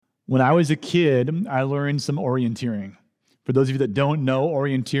When I was a kid, I learned some orienteering. For those of you that don't know,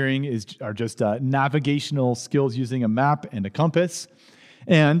 orienteering are just navigational skills using a map and a compass.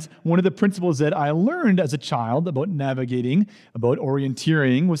 And one of the principles that I learned as a child about navigating, about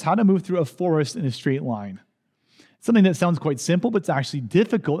orienteering, was how to move through a forest in a straight line. Something that sounds quite simple, but it's actually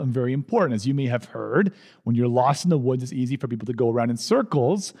difficult and very important. As you may have heard, when you're lost in the woods, it's easy for people to go around in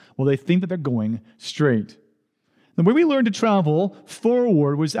circles while they think that they're going straight. The way we learned to travel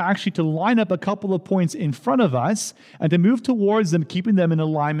forward was actually to line up a couple of points in front of us and to move towards them, keeping them in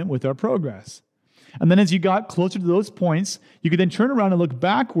alignment with our progress. And then as you got closer to those points, you could then turn around and look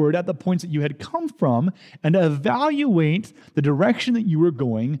backward at the points that you had come from and evaluate the direction that you were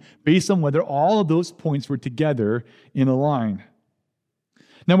going based on whether all of those points were together in a line.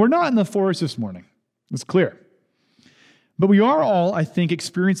 Now, we're not in the forest this morning. It's clear. But we are all, I think,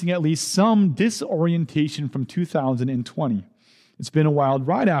 experiencing at least some disorientation from 2020. It's been a wild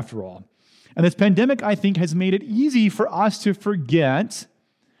ride after all. And this pandemic, I think, has made it easy for us to forget,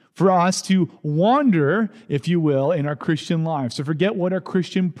 for us to wander, if you will, in our Christian lives, to forget what our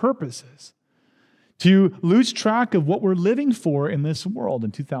Christian purpose is, to lose track of what we're living for in this world in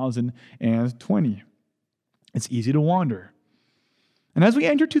 2020. It's easy to wander. And as we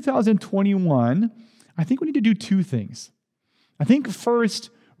enter 2021, I think we need to do two things. I think first,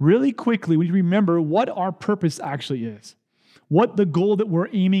 really quickly, we need to remember what our purpose actually is, what the goal that we're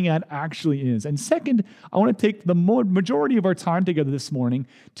aiming at actually is. And second, I want to take the majority of our time together this morning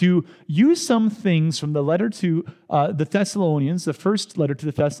to use some things from the letter to the Thessalonians, the first letter to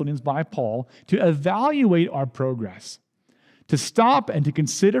the Thessalonians by Paul, to evaluate our progress, to stop and to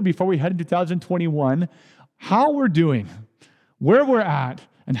consider before we head into 2021 how we're doing, where we're at,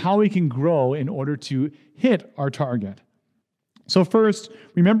 and how we can grow in order to hit our target. So first,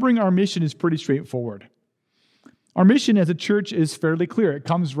 remembering our mission is pretty straightforward. Our mission as a church is fairly clear. It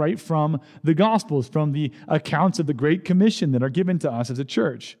comes right from the Gospels, from the accounts of the Great Commission that are given to us as a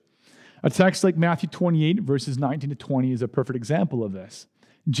church. A text like Matthew 28, verses 19 to 20 is a perfect example of this.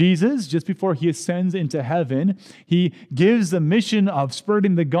 Jesus, just before he ascends into heaven, he gives the mission of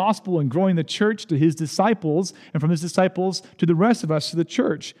spreading the gospel and growing the church to his disciples, and from his disciples to the rest of us, to the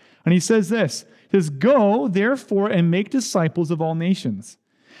church. And he says this, he says, "Go, therefore, and make disciples of all nations,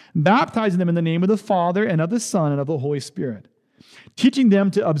 baptizing them in the name of the Father and of the Son and of the Holy Spirit, teaching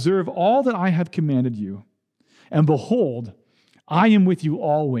them to observe all that I have commanded you. And behold, I am with you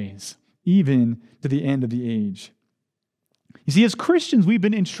always, even to the end of the age." You see, as Christians, we've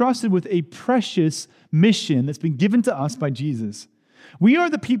been entrusted with a precious mission that's been given to us by Jesus. We are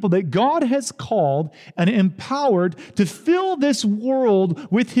the people that God has called and empowered to fill this world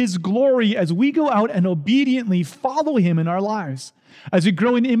with his glory as we go out and obediently follow him in our lives, as we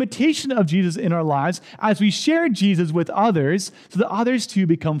grow in imitation of Jesus in our lives, as we share Jesus with others so that others too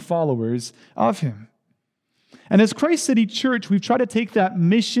become followers of him. And as Christ City Church, we've tried to take that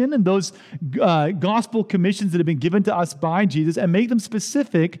mission and those gospel commissions that have been given to us by Jesus and make them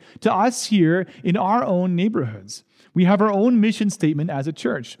specific to us here in our own neighborhoods. We have our own mission statement as a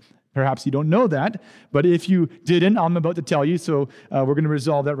church. Perhaps you don't know that, but if you didn't, I'm about to tell you, so we're going to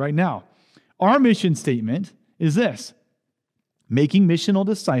resolve that right now. Our mission statement is this: making missional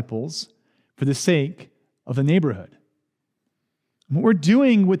disciples for the sake of the neighborhood. What we're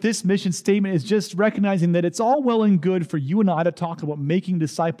doing with this mission statement is just recognizing that it's all well and good for you and I to talk about making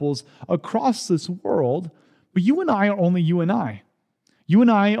disciples across this world, but you and I are only you and I. You and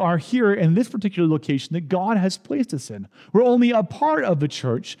I are here in this particular location that God has placed us in. We're only a part of the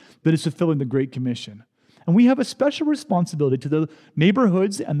church that is fulfilling the Great Commission. And we have a special responsibility to the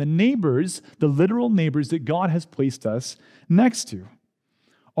neighborhoods and the neighbors, the literal neighbors that God has placed us next to.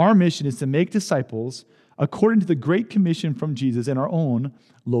 Our mission is to make disciples according to the Great Commission from Jesus in our own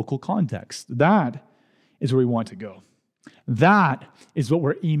local context. That is where we want to go. That is what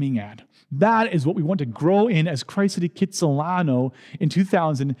we're aiming at. That is what we want to grow in as Christ City Kitsilano in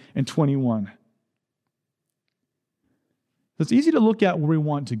 2021. So it's easy to look at where we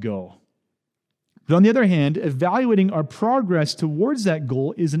want to go. But on the other hand, evaluating our progress towards that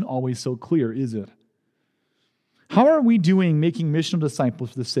goal isn't always so clear, is it? How are we doing making missional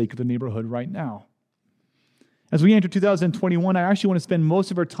disciples for the sake of the neighborhood right now? As we enter 2021, I actually want to spend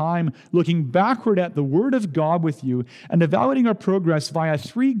most of our time looking backward at the Word of God with you and evaluating our progress via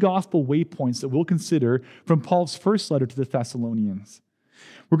 3 gospel waypoints that we'll consider from Paul's first letter to the Thessalonians.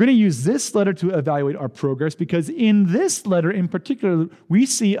 We're going to use this letter to evaluate our progress because in this letter in particular, we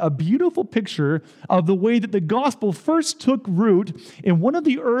see a beautiful picture of the way that the gospel first took root in one of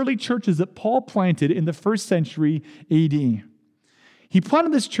the early churches that Paul planted in the first century AD. He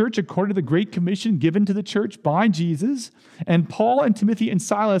planted this church according to the Great Commission given to the church by Jesus. And Paul and Timothy and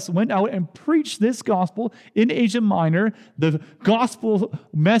Silas went out and preached this gospel in Asia Minor. The gospel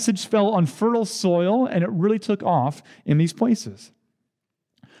message fell on fertile soil, and it really took off in these places.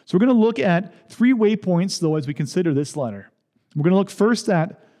 So we're going to look at 3 waypoints, though, as we consider this letter. We're going to look first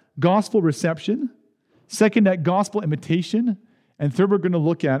at gospel reception, second at gospel imitation, and third, we're going to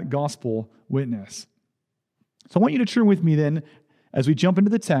look at gospel witness. So I want you to turn with me then, as we jump into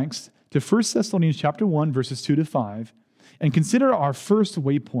the text, to 1 Thessalonians chapter 1, verses 2 to 5, and consider our first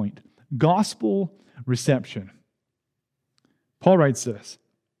waypoint, gospel reception. Paul writes this: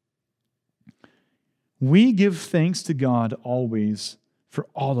 "We give thanks to God always for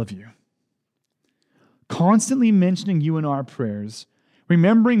all of you, constantly mentioning you in our prayers,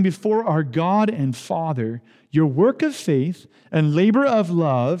 remembering before our God and Father your work of faith and labor of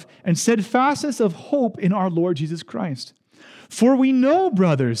love and steadfastness of hope in our Lord Jesus Christ. For we know,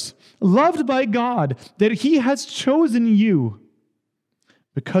 brothers, loved by God, that He has chosen you,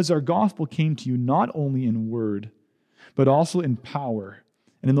 because our gospel came to you not only in word, but also in power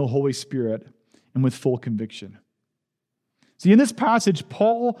and in the Holy Spirit and with full conviction." See, in this passage,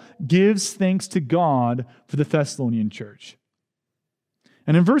 Paul gives thanks to God for the Thessalonian church.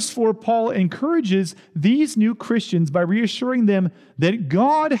 And in verse 4, Paul encourages these new Christians by reassuring them that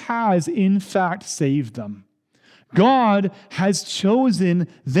God has in fact saved them. God has chosen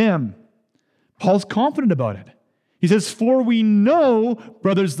them. Paul's confident about it. He says, "For we know,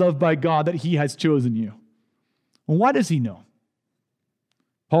 brothers loved by God, that He has chosen you." Well, why does he know?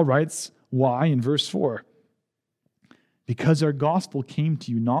 Paul writes why in verse 4. "Because our gospel came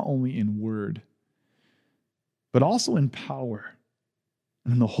to you not only in word, but also in power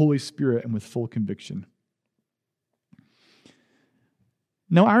and in the Holy Spirit and with full conviction."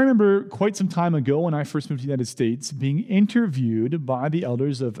 Now, I remember quite some time ago when I first moved to the United States being interviewed by the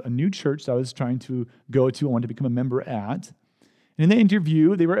elders of a new church that I was trying to go to, I wanted to become a member at. And in the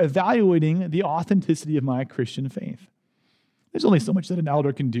interview, they were evaluating the authenticity of my Christian faith. There's only so much that an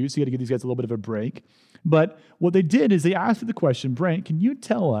elder can do, so you got to give these guys a little bit of a break. But what they did is they asked me the question, "Brent, can you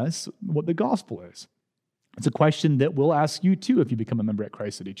tell us what the gospel is?" It's a question that we'll ask you too if you become a member at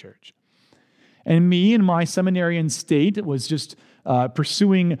Christ City Church. And me in my seminarian state was just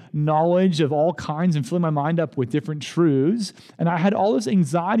pursuing knowledge of all kinds and filling my mind up with different truths. And I had all this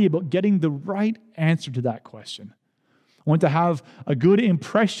anxiety about getting the right answer to that question. I want to have a good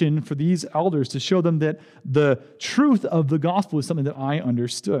impression for these elders to show them that the truth of the gospel is something that I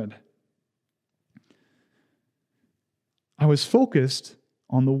understood. I was focused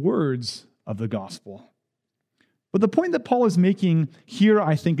on the words of the gospel. But the point that Paul is making here,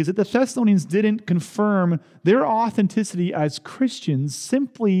 I think, is that the Thessalonians didn't confirm their authenticity as Christians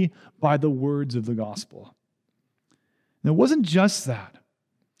simply by the words of the gospel. And it wasn't just that.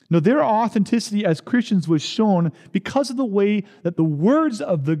 No, their authenticity as Christians was shown because of the way that the words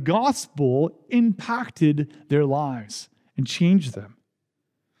of the gospel impacted their lives and changed them.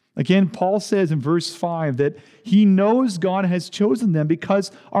 Again, Paul says in verse 5 that he knows God has chosen them because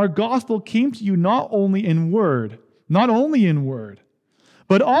our gospel came to you not only in word,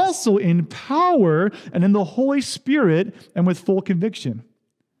 but also in power and in the Holy Spirit and with full conviction.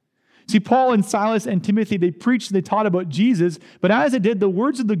 See, Paul and Silas and Timothy, they preached, they taught about Jesus, but as it did, the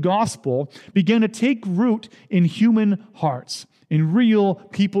words of the gospel began to take root in human hearts, in real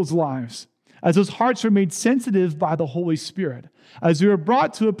people's lives, as those hearts were made sensitive by the Holy Spirit, as they were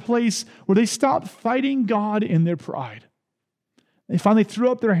brought to a place where they stopped fighting God in their pride. They finally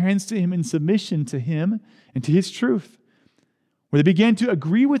threw up their hands to Him in submission to Him and to His truth, where they began to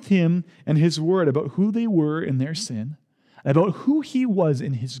agree with Him and His word about who they were in their sin, and about who He was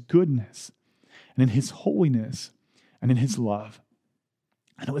in His goodness, and in His holiness, and in His love.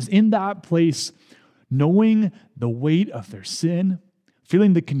 And it was in that place, knowing the weight of their sin,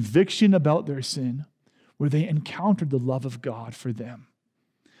 feeling the conviction about their sin, where they encountered the love of God for them.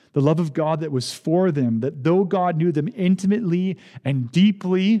 The love of God that was for them, that though God knew them intimately and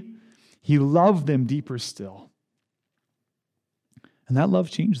deeply, He loved them deeper still. And that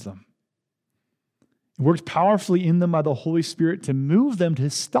love changed them. It worked powerfully in them by the Holy Spirit to move them to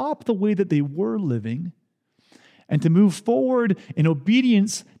stop the way that they were living and to move forward in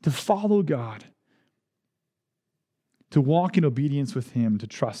obedience to follow God, to walk in obedience with Him, to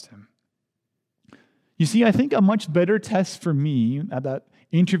trust Him. You see, I think a much better test for me at that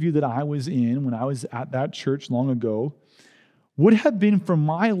interview that I was in when I was at that church long ago would have been for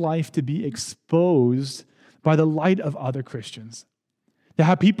my life to be exposed by the light of other Christians. To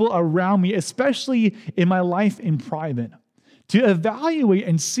have people around me, especially in my life in private, to evaluate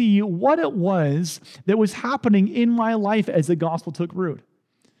and see what it was that was happening in my life as the gospel took root.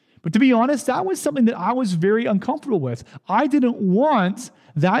 But to be honest, that was something that I was very uncomfortable with. I didn't want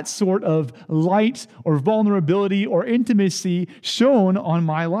that sort of light or vulnerability or intimacy shown on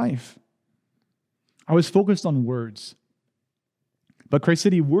my life. I was focused on words. But Christ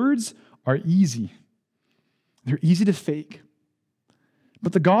City, words are easy. They're easy to fake.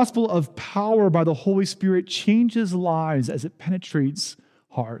 But the gospel of power by the Holy Spirit changes lives as it penetrates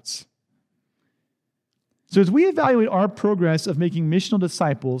hearts. So as we evaluate our progress of making missional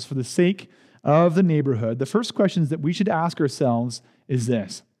disciples for the sake of the neighborhood, the first questions that we should ask ourselves is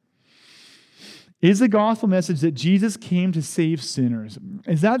this. Is the gospel message that Jesus came to save sinners,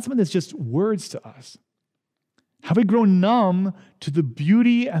 is that something that's just words to us? Have we grown numb to the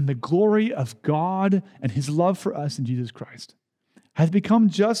beauty and the glory of God and his love for us in Jesus Christ? Has it become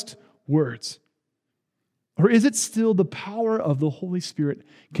just words? Or is it still the power of the Holy Spirit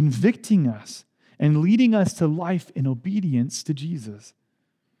convicting us and leading us to life in obedience to Jesus?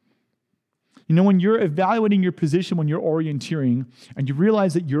 You know, when you're evaluating your position, when you're orienteering, and you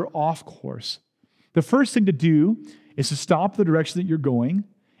realize that you're off course, the first thing to do is to stop the direction that you're going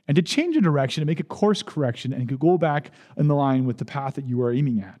and to change your direction and make a course correction and go back in the line with the path that you are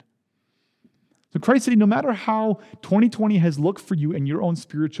aiming at. So Christ City, no matter how 2020 has looked for you in your own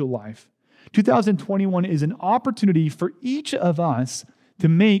spiritual life, 2021 is an opportunity for each of us to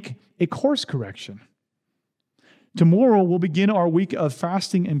make a course correction. Tomorrow, we'll begin our week of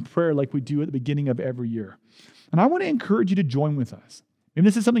fasting and prayer like we do at the beginning of every year. And I want to encourage you to join with us. If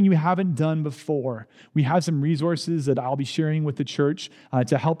this is something you haven't done before, we have some resources that I'll be sharing with the church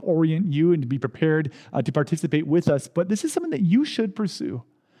to help orient you and to be prepared to participate with us. But this is something that you should pursue.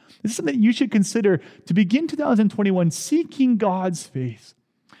 This is something that you should consider to begin 2021 seeking God's face,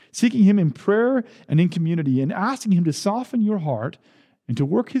 seeking him in prayer and in community, and asking him to soften your heart and to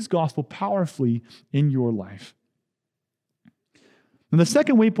work his gospel powerfully in your life. And the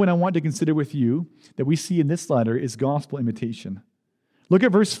second waypoint I want to consider with you that we see in this letter is gospel imitation. Look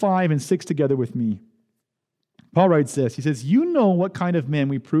at verse 5 and 6 together with me. Paul writes this. He says, "You know what kind of men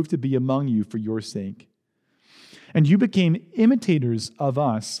we proved to be among you for your sake. And you became imitators of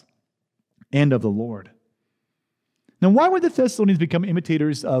us and of the Lord." Now, why would the Thessalonians become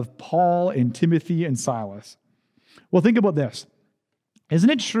imitators of Paul and Timothy and Silas? Well, think about this. Isn't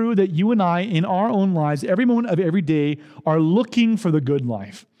it true that you and I, in our own lives, every moment of every day, are looking for the good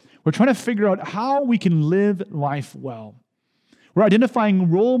life? We're trying to figure out how we can live life well. We're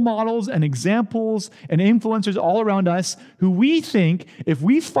identifying role models and examples and influencers all around us who we think if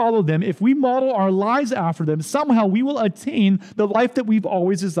we follow them, if we model our lives after them, somehow we will attain the life that we've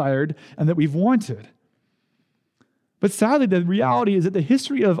always desired and that we've wanted. But sadly, the reality is that the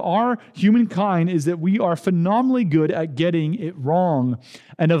history of our humankind is that we are phenomenally good at getting it wrong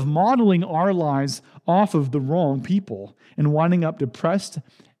and of modeling our lives off of the wrong people and winding up depressed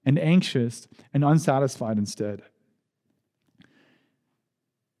and anxious and unsatisfied instead.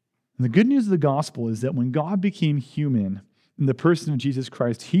 And the good news of the gospel is that when God became human in the person of Jesus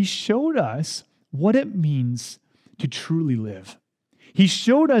Christ, he showed us what it means to truly live. He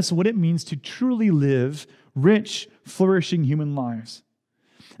showed us what it means to truly live rich, flourishing human lives.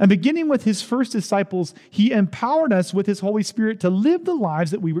 And beginning with his first disciples, he empowered us with his Holy Spirit to live the lives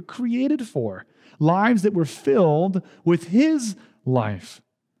that we were created for, lives that were filled with his life.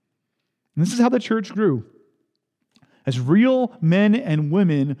 And this is how the church grew. As real men and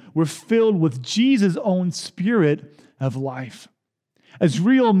women were filled with Jesus' own spirit of life. As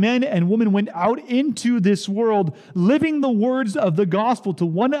real men and women went out into this world, living the words of the gospel to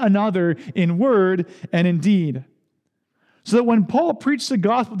one another in word and in deed. So that when Paul preached the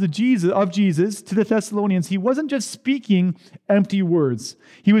gospel of Jesus to the Thessalonians, he wasn't just speaking empty words.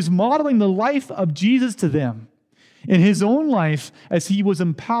 He was modeling the life of Jesus to them in his own life as he was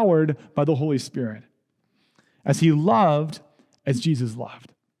empowered by the Holy Spirit. As he loved as Jesus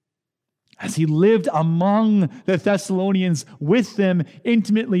loved. As he lived among the Thessalonians with them,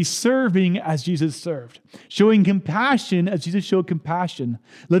 intimately serving as Jesus served. Showing compassion as Jesus showed compassion.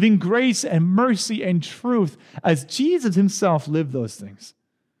 Living grace and mercy and truth as Jesus himself lived those things.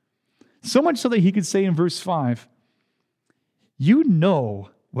 So much so that he could say in verse 5, "You know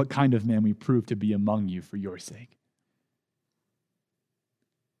what kind of man we proved to be among you for your sake.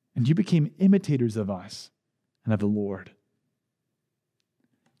 And you became imitators of us and of the Lord."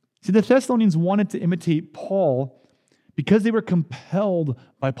 See, the Thessalonians wanted to imitate Paul because they were compelled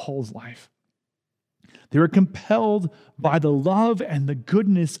by Paul's life. They were compelled by the love and the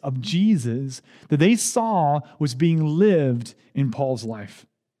goodness of Jesus that they saw was being lived in Paul's life.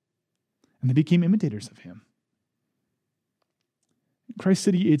 And they became imitators of him. Christ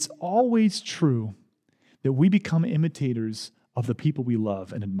City, it's always true that we become imitators of the people we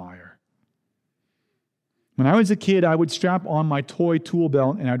love and admire. When I was a kid, I would strap on my toy tool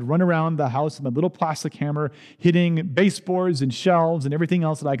belt and I'd run around the house with my little plastic hammer, hitting baseboards and shelves and everything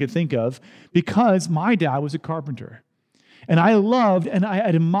else that I could think of, because my dad was a carpenter. And I loved and I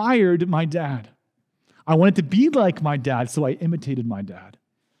admired my dad. I wanted to be like my dad, so I imitated my dad.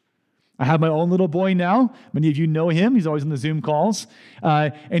 I have my own little boy now. Many of you know him. He's always on the Zoom calls.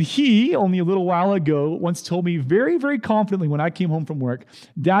 And he, only a little while ago, once told me very, very confidently when I came home from work,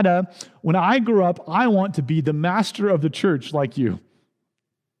 Dada, when I grow up, I want to be the master of the church like you.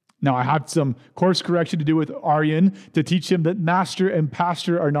 Now, I had some course correction to do with Aryan to teach him that master and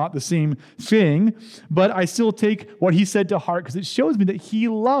pastor are not the same thing, but I still take what he said to heart because it shows me that he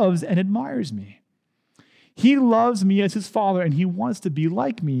loves and admires me. He loves me as his father, and he wants to be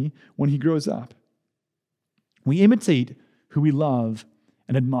like me when he grows up. We imitate who we love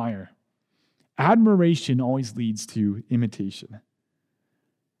and admire. Admiration always leads to imitation.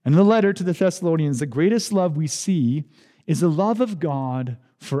 And in the letter to the Thessalonians, the greatest love we see is the love of God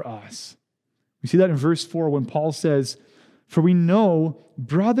for us. We see that in verse 4 when Paul says, "For we know,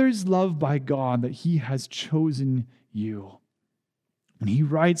 brothers loved by God, that he has chosen you." And he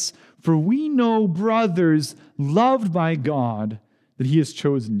writes, "For we know, brothers loved by God, that he has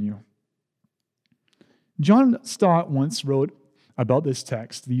chosen you." John Stott once wrote about this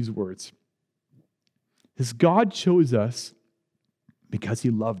text these words: "This God chose us because he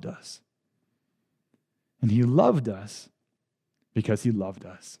loved us. And he loved us because he loved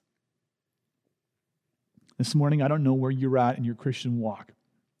us." This morning, I don't know where you're at in your Christian walk,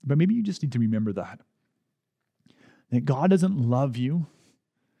 but maybe you just need to remember that God doesn't love you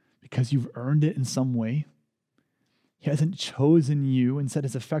because you've earned it in some way. He hasn't chosen you and set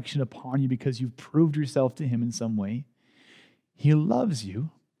his affection upon you because you've proved yourself to him in some way. He loves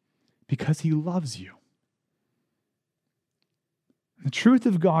you because he loves you. The truth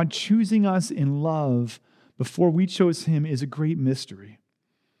of God choosing us in love before we chose him is a great mystery.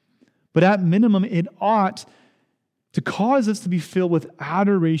 But at minimum, it ought to cause us to be filled with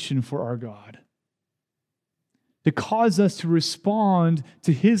adoration for our God, to cause us to respond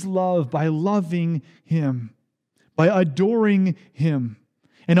to his love by loving him, by adoring him.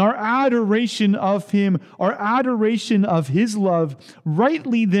 And our adoration of him, our adoration of his love,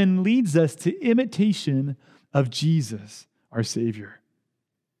 rightly then leads us to imitation of Jesus, our Savior.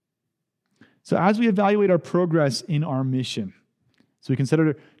 So as we evaluate our progress in our mission, so we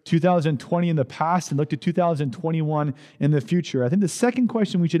consider 2020 in the past and look to 2021 in the future, I think the second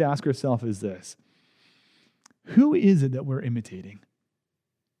question we should ask ourselves is this: who is it that we're imitating?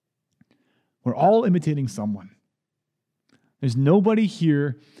 We're all imitating someone. There's nobody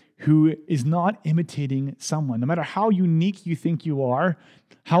here who is not imitating someone. No matter how unique you think you are,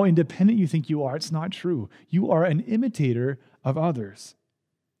 how independent you think you are, it's not true. You are an imitator of others.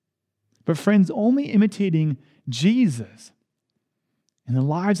 But friends, only imitating Jesus and the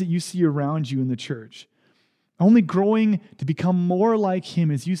lives that you see around you in the church, only growing to become more like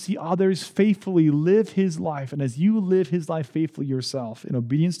him as you see others faithfully live his life and as you live his life faithfully yourself in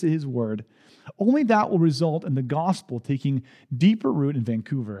obedience to his word, only that will result in the gospel taking deeper root in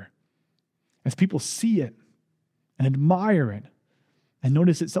Vancouver as people see it and admire it and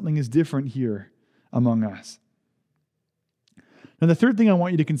notice that something is different here among us. Now, the third thing I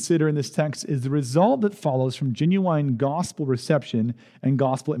want you to consider in this text is the result that follows from genuine gospel reception and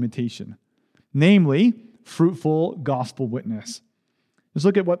gospel imitation, namely, fruitful gospel witness. Let's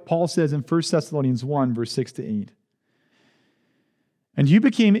look at what Paul says in 1 Thessalonians 1, verse 6 to 8. "And you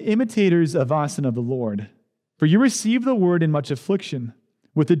became imitators of us and of the Lord, for you received the word in much affliction,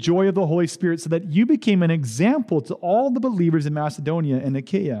 with the joy of the Holy Spirit, so that you became an example to all the believers in Macedonia and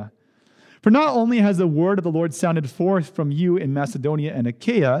Achaia. For not only has the word of the Lord sounded forth from you in Macedonia and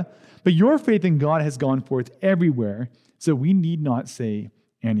Achaia, but your faith in God has gone forth everywhere, so we need not say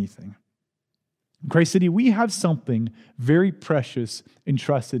anything." Christ City, we have something very precious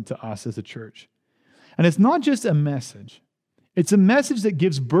entrusted to us as a church. And it's not just a message. It's a message that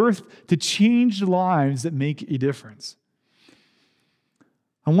gives birth to changed lives that make a difference.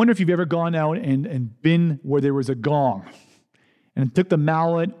 I wonder if you've ever gone out and been where there was a gong and took the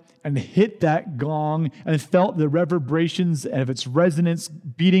mallet and hit that gong and felt the reverberations of its resonance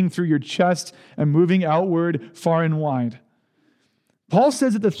beating through your chest and moving outward far and wide. Paul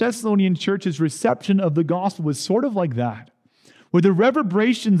says that the Thessalonian church's reception of the gospel was sort of like that, where the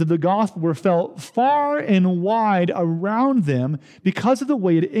reverberations of the gospel were felt far and wide around them because of the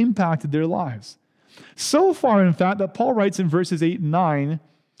way it impacted their lives. So far, in fact, that Paul writes in verses 8 and 9,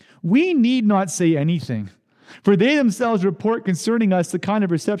 "We need not say anything, For they themselves report concerning us the kind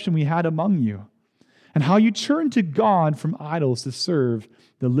of reception we had among you, and how you turned to God from idols to serve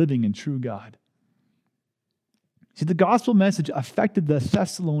the living and true God. See, the gospel message affected the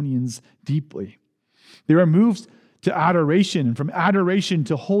Thessalonians deeply. They were moved to adoration, and from adoration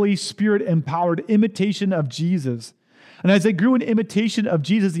to Holy Spirit-empowered imitation of Jesus. And as they grew in imitation of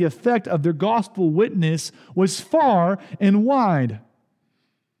Jesus, the effect of their gospel witness was far and wide.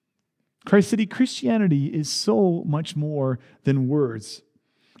 Christ City Christianity is so much more than words.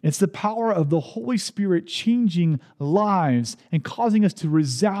 It's the power of the Holy Spirit changing lives and causing us to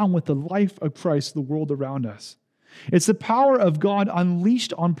resound with the life of Christ in the world around us. It's the power of God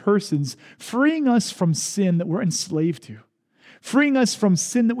unleashed on persons, freeing us from sin that we're enslaved to, freeing us from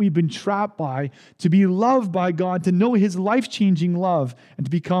sin that we've been trapped by, to be loved by God, to know His life-changing love, and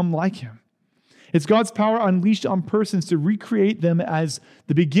to become like Him. It's God's power unleashed on persons to recreate them as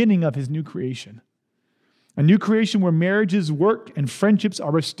the beginning of His new creation. A new creation where marriages work and friendships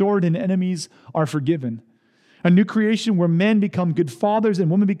are restored and enemies are forgiven. A new creation where men become good fathers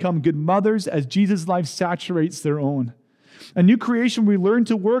and women become good mothers as Jesus' life saturates their own. A new creation where we learn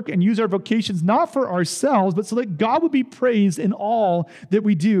to work and use our vocations not for ourselves, but so that God would be praised in all that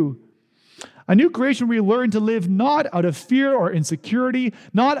we do. A new creation where we learn to live not out of fear or insecurity,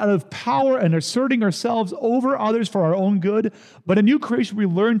 not out of power and asserting ourselves over others for our own good, but a new creation where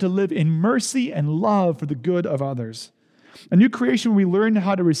we learn to live in mercy and love for the good of others. A new creation where we learn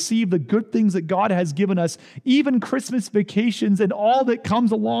how to receive the good things that God has given us, even Christmas vacations and all that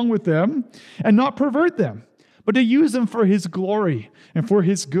comes along with them, and not pervert them, but to use them for His glory and for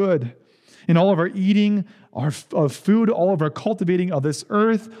His good. In all of our eating of food, all of our cultivating of this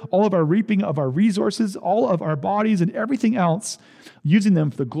earth, all of our reaping of our resources, all of our bodies and everything else, using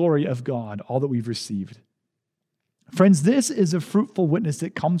them for the glory of God, all that we've received. Friends, this is a fruitful witness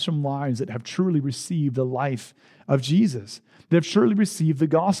that comes from lives that have truly received the life of Jesus, that have truly received the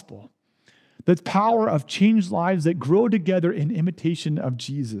gospel. The power of changed lives that grow together in imitation of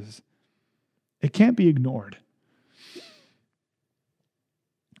Jesus. It can't be ignored.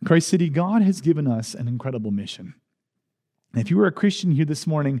 Christ City, God has given us an incredible mission. And if you are a Christian here this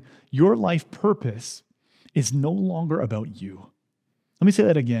morning, your life purpose is no longer about you. Let me say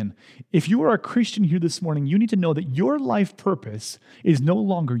that again. If you are a Christian here this morning, you need to know that your life purpose is no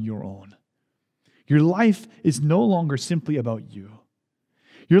longer your own. Your life is no longer simply about you.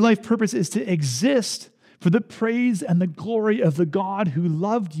 Your life purpose is to exist for the praise and the glory of the God who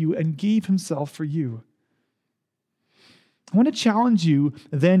loved you and gave Himself for you. I want to challenge you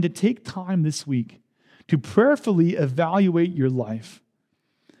then to take time this week to prayerfully evaluate your life.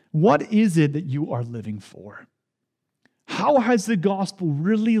 What is it that you are living for? How has the gospel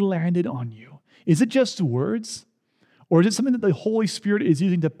really landed on you? Is it just words? Or is it something that the Holy Spirit is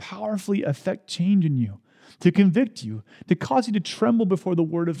using to powerfully affect change in you, to convict you, to cause you to tremble before the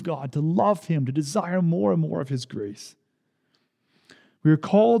Word of God, to love Him, to desire more and more of His grace? We are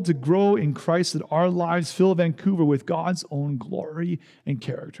called to grow in Christ that our lives fill Vancouver with God's own glory and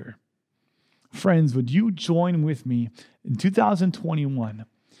character. Friends, would you join with me in 2021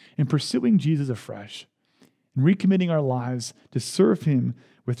 in pursuing Jesus afresh and recommitting our lives to serve Him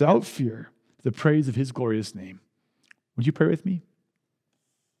without fear to the praise of His glorious name? Would you pray with me?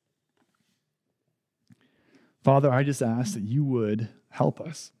 Father, I just ask that you would help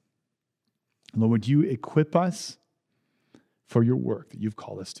us. Lord, would you equip us for your work that you've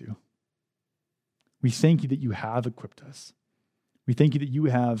called us to? We thank you that you have equipped us. We thank you that you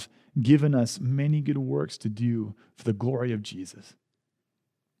have given us many good works to do for the glory of Jesus.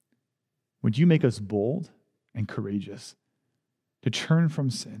 Would you make us bold and courageous to turn from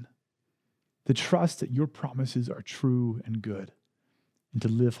sin, to trust that your promises are true and good, and to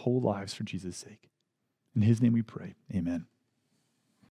live whole lives for Jesus' sake. In His name we pray. Amen.